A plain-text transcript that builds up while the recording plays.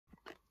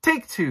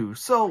Take two.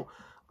 So,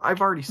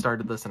 I've already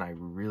started this and I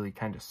really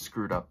kind of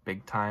screwed up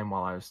big time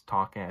while I was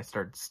talking. I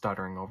started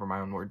stuttering over my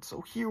own words. So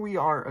here we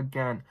are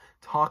again,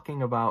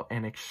 talking about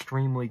an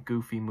extremely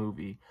goofy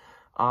movie.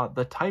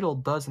 The title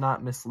does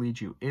not mislead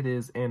you. It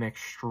is an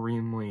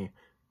extremely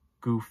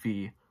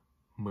goofy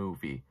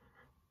movie.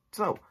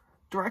 So,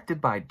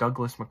 directed by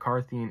Douglas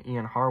McCarthy and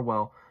Ian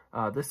Harwell,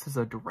 this is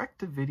a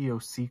direct-to-video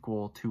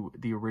sequel to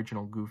the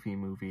original Goofy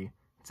movie.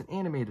 It's an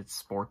animated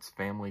sports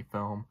family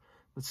film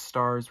that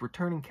stars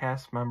returning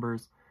cast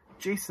members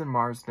Jason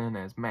Marsden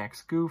as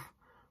Max Goof,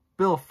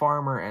 Bill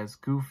Farmer as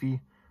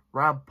Goofy,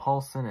 Rob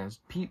Paulsen as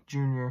Pete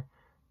Jr.,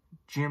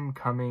 Jim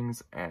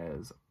Cummings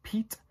as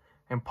Pete,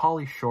 and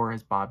Pauly Shore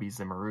as Bobby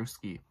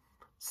Zimmerowski.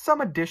 Some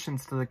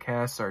additions to the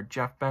cast are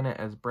Jeff Bennett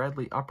as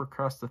Bradley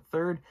Uppercrust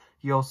III.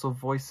 He also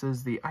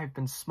voices the I've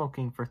been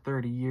smoking for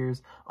 30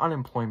 years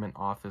unemployment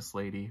office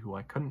lady who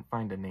I couldn't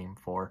find a name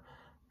for,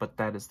 but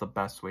that is the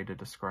best way to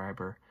describe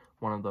her.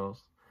 One of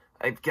those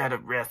I've got a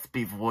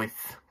raspy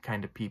voice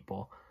kind of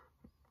people.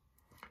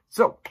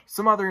 So,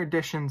 some other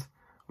additions.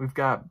 We've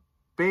got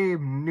Babe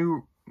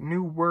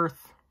Newworth.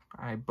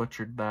 I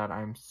butchered that.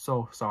 I'm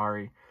so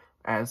sorry.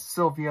 As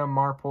Sylvia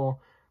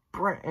Marple.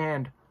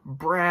 And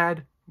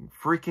Brad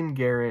freaking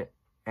Garrett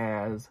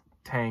as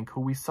Tank, who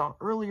we saw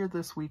earlier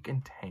this week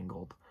in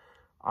Tangled.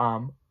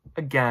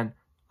 Again,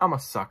 I'm a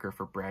sucker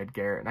for Brad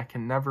Garrett, and I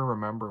can never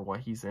remember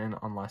what he's in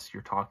unless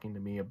you're talking to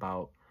me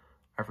about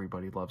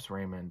Everybody Loves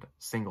Raymond,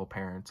 Single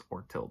Parents,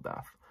 or Till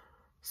Death.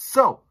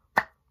 So,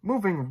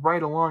 moving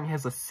right along,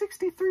 has a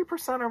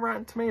 63% on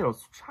Rotten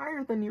Tomatoes, which is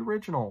higher than the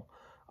original.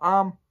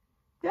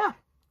 Yeah,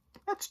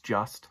 that's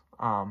just.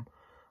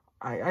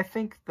 I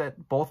think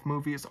that both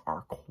movies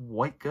are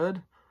quite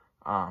good,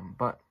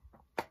 but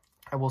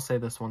I will say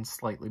this one's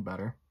slightly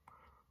better.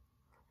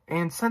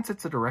 And since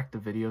it's a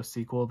direct-to-video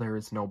sequel, there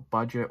is no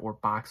budget or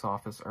box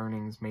office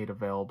earnings made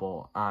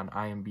available on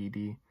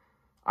IMDb.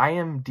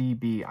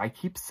 I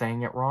keep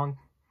saying it wrong.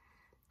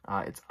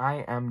 It's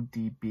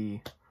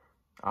IMDb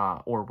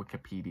or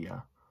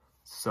Wikipedia.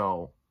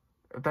 So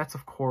that's,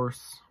 of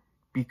course,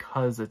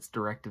 because it's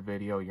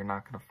direct-to-video, you're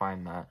not going to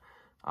find that.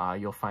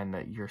 You'll find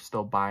that you're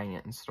still buying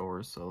it in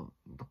stores, so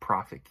the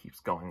profit keeps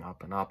going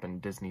up,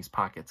 and Disney's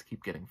pockets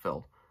keep getting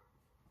filled.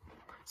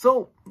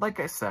 So, like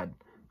I said,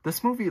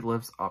 this movie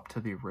lives up to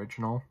the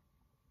original,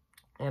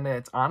 and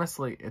it's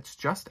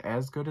just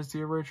as good as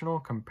the original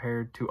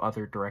compared to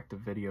other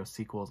direct-to-video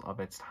sequels of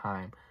its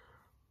time,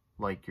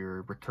 like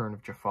your Return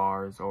of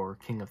Jafar's, or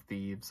King of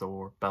Thieves,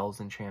 or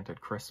Belle's Enchanted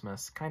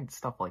Christmas, kind of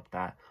stuff like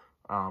that.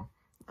 Not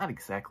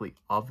exactly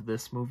of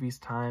this movie's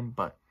time,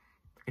 but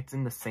it's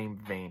in the same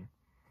vein.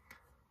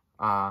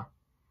 The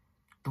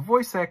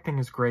voice acting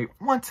is great.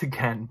 Once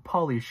again,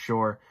 Pauly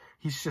Shore,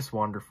 he's just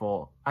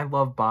wonderful. I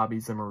love Bobby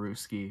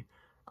Zimmerowski.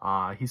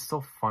 He's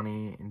so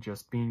funny and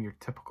just being your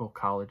typical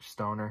college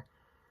stoner.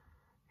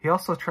 He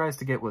also tries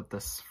to get with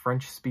this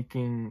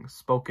French-speaking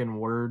spoken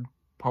word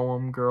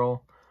poem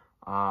girl,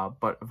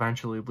 but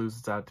eventually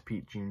loses out to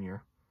Pete Jr.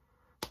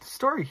 The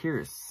story here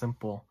is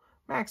simple.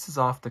 Max is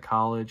off to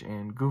college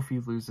and Goofy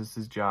loses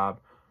his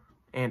job.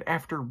 And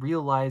after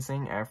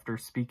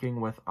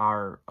speaking with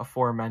our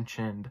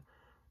aforementioned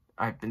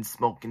I've been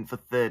smoking for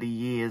 30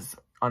 years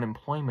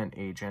unemployment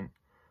agent,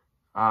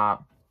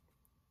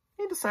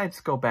 he decides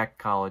to go back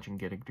to college and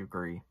get a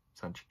degree,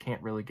 since you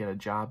can't really get a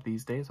job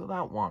these days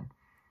without one.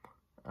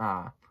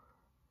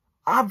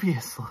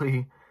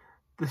 Obviously,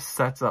 this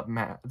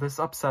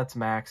upsets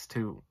Max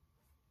to,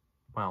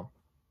 well,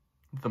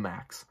 the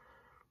max.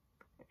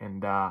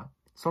 And,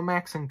 so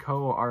Max and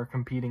co are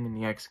competing in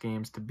the X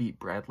Games to beat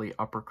Bradley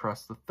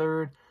Uppercrust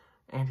III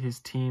and his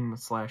team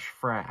 /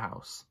 frat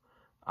house.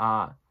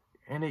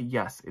 And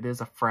yes, it is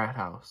a frat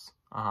house.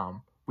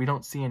 We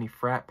don't see any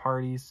frat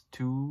parties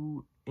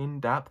too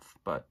in depth,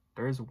 but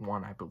there is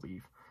one, I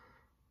believe.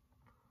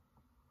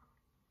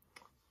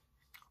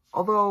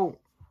 Although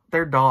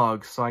they're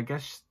dogs, so I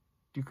guess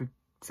you could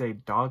say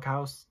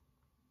doghouse.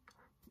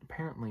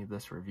 Apparently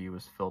this review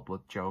is filled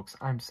with jokes.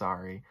 I'm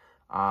sorry.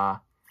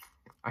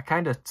 I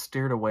kind of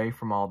steered away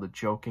from all the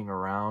joking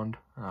around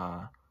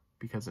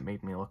because it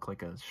made me look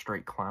like a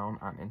straight clown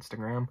on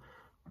Instagram.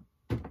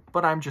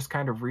 But I'm just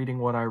kind of reading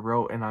what I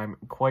wrote, and I'm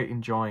quite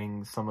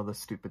enjoying some of the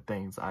stupid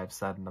things I've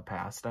said in the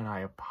past, and I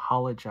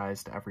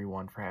apologize to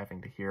everyone for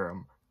having to hear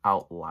them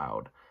out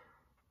loud.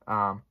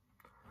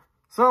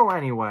 So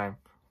anyway,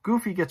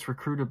 Goofy gets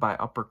recruited by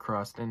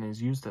Uppercrust and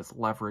is used as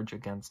leverage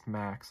against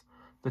Max.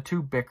 The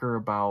two bicker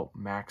about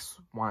Max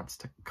wants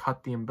to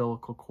cut the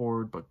umbilical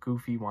cord, but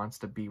Goofy wants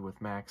to be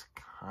with Max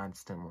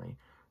constantly.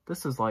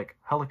 This is like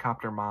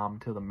Helicopter Mom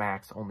to the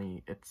Max,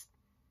 only it's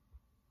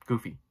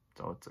Goofy.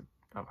 So it's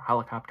a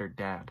helicopter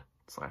dad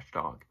 /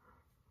 dog.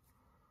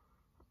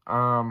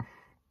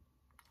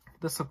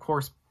 This, of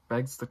course,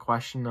 begs the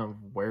question of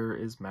where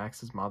is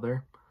Max's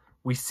mother?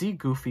 We see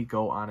Goofy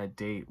go on a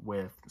date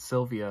with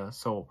Sylvia,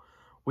 so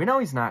we know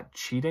he's not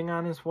cheating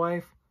on his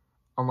wife,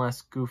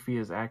 unless Goofy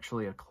is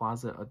actually a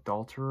closet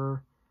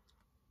adulterer.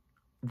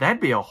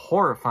 that'd be a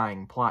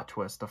horrifying plot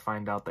twist to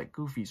find out that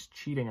Goofy's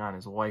cheating on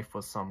his wife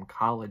with some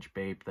college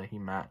babe that he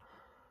met.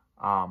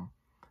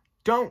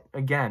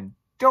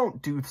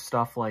 Don't do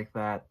stuff like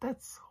that.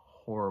 That's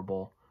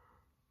horrible.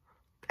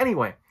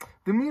 Anyway,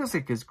 the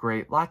music is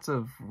great. Lots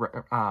of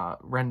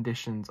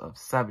renditions of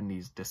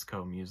 70s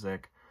disco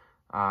music.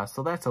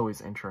 So that's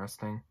always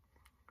interesting.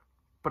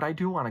 But I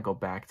do want to go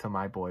back to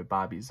my boy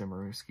Bobby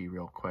Zimmerowski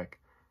real quick.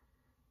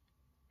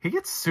 He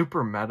gets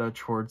super meta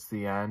towards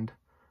the end,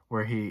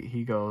 where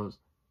he goes,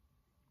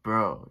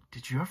 "Bro,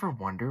 did you ever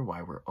wonder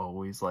why we're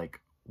always,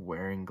 like,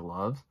 wearing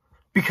gloves?"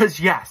 Because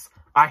yes,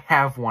 I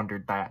have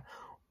wondered that.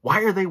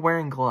 Why are they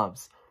wearing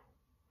gloves?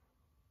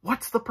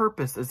 What's the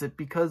purpose? Is it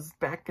because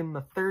back in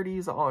the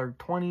 30s or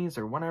 20s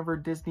or whenever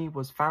Disney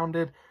was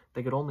founded,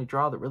 they could only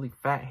draw the really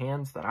fat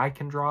hands that I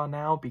can draw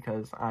now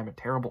because I'm a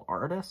terrible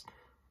artist?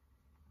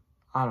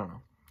 I don't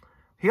know.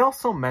 He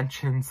also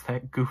mentions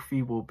that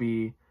Goofy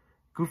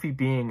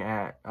being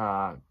at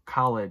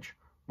college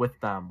with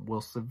them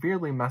will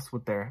severely mess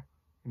with their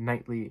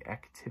nightly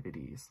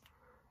activities.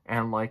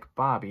 And like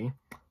Bobby,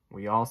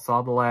 we all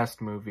saw the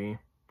last movie.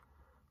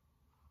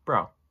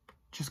 Bro,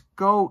 just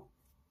go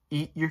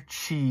eat your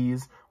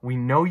cheese. We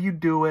know you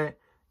do it.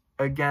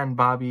 Again,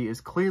 Bobby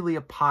is clearly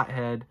a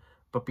pothead,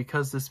 but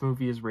because this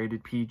movie is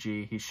rated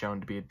PG, he's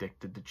shown to be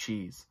addicted to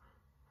cheese.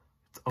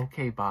 It's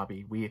okay,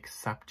 Bobby. We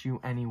accept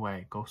you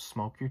anyway. Go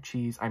smoke your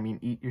cheese. I mean,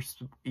 eat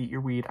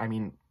your weed. I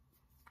mean,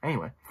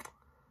 anyway.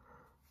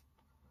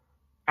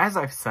 As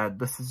I've said,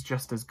 this is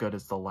just as good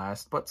as the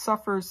last, but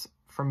suffers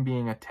from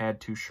being a tad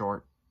too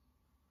short,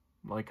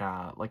 like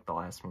the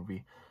last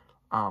movie.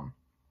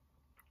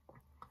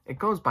 It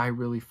goes by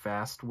really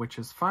fast, which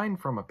is fine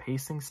from a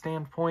pacing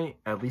standpoint,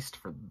 at least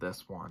for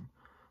this one.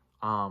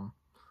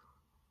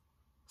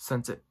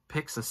 Since it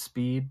picks a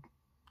speed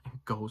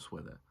and goes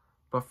with it.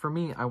 But for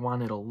me, I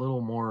wanted a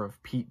little more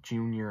of Pete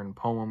Jr. and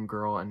Poem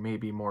Girl and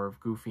maybe more of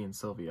Goofy and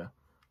Sylvia.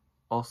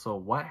 Also,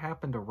 what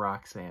happened to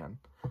Roxanne?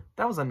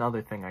 That was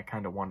another thing I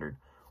kind of wondered.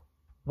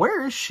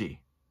 Where is she?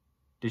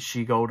 Did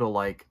she go to,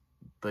 like,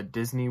 the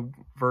Disney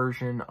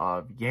version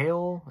of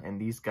Yale,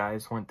 and these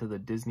guys went to the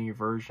Disney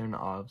version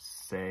of,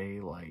 say,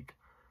 like,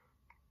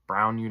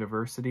 Brown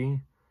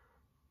University?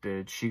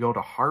 Did she go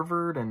to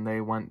Harvard and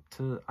they went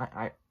to...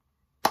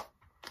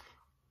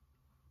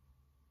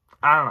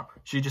 I don't know.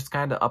 She just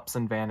kind of ups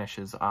and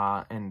vanishes,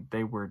 and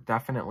they were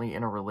definitely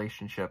in a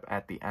relationship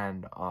at the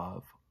end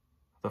of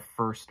the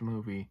first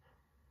movie,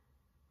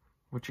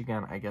 which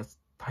again, I guess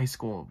high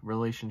school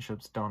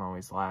relationships don't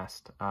always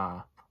last.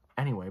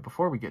 Anyway,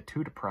 before we get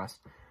too depressed,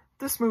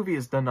 this movie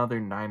is another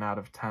 9 out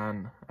of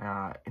 10,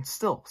 and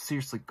still,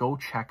 seriously, go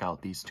check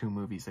out these two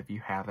movies if you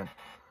haven't.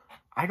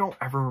 I don't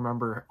ever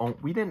remember,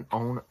 we didn't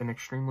own an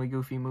Extremely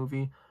Goofy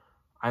movie.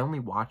 I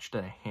only watched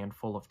it a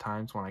handful of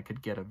times when I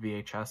could get a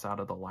VHS out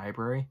of the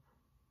library.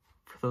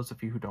 For those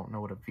of you who don't know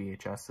what a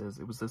VHS is,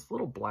 it was this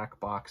little black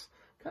box,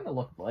 kind of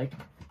looked like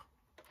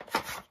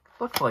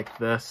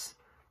this.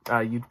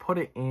 You'd put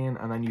it in,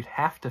 and then you'd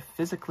have to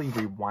physically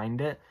rewind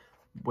it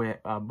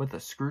with a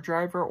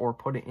screwdriver or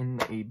put it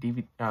in a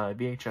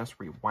VHS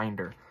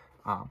rewinder.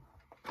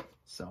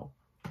 So,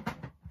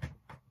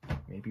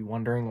 maybe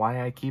wondering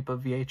why I keep a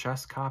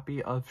VHS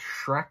copy of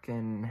Shrek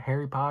and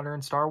Harry Potter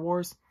and Star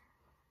Wars?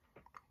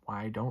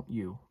 Why don't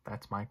you?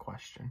 That's my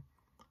question.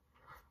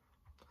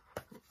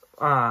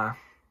 But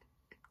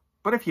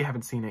if you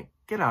haven't seen it,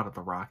 get out of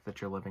the rock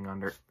that you're living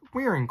under.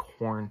 We're in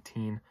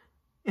quarantine.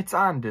 It's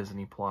on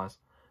Disney Plus.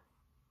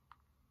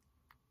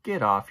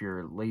 Get off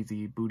your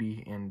lazy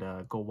booty and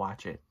go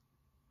watch it.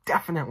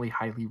 Definitely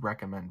highly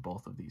recommend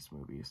both of these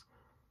movies.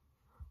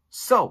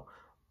 So,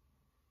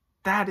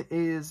 that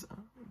is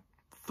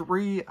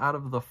 3 out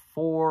of the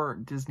 4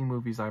 Disney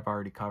movies I've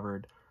already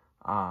covered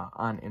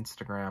on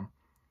Instagram.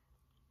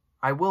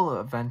 I will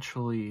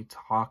eventually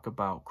talk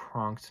about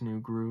Kronk's New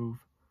Groove,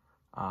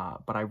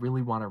 but I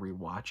really want to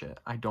rewatch it.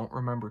 I don't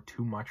remember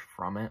too much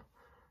from it,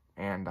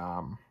 and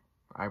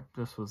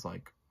this was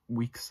like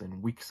weeks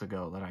and weeks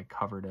ago that I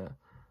covered it,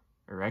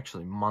 or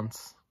actually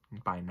months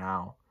by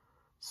now.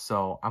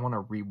 So I want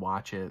to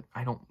rewatch it.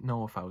 I don't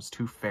know if I was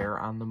too fair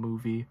on the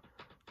movie,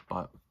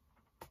 but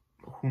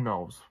who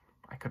knows?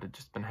 I could have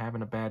just been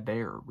having a bad day,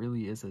 or it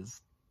really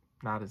is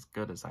not as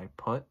good as I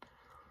put.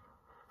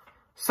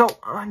 So,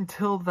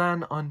 until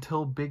then,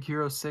 until Big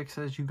Hero 6,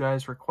 as you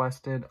guys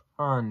requested,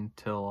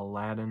 until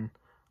Aladdin,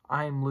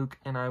 I'm Luke,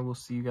 and I will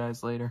see you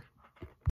guys later.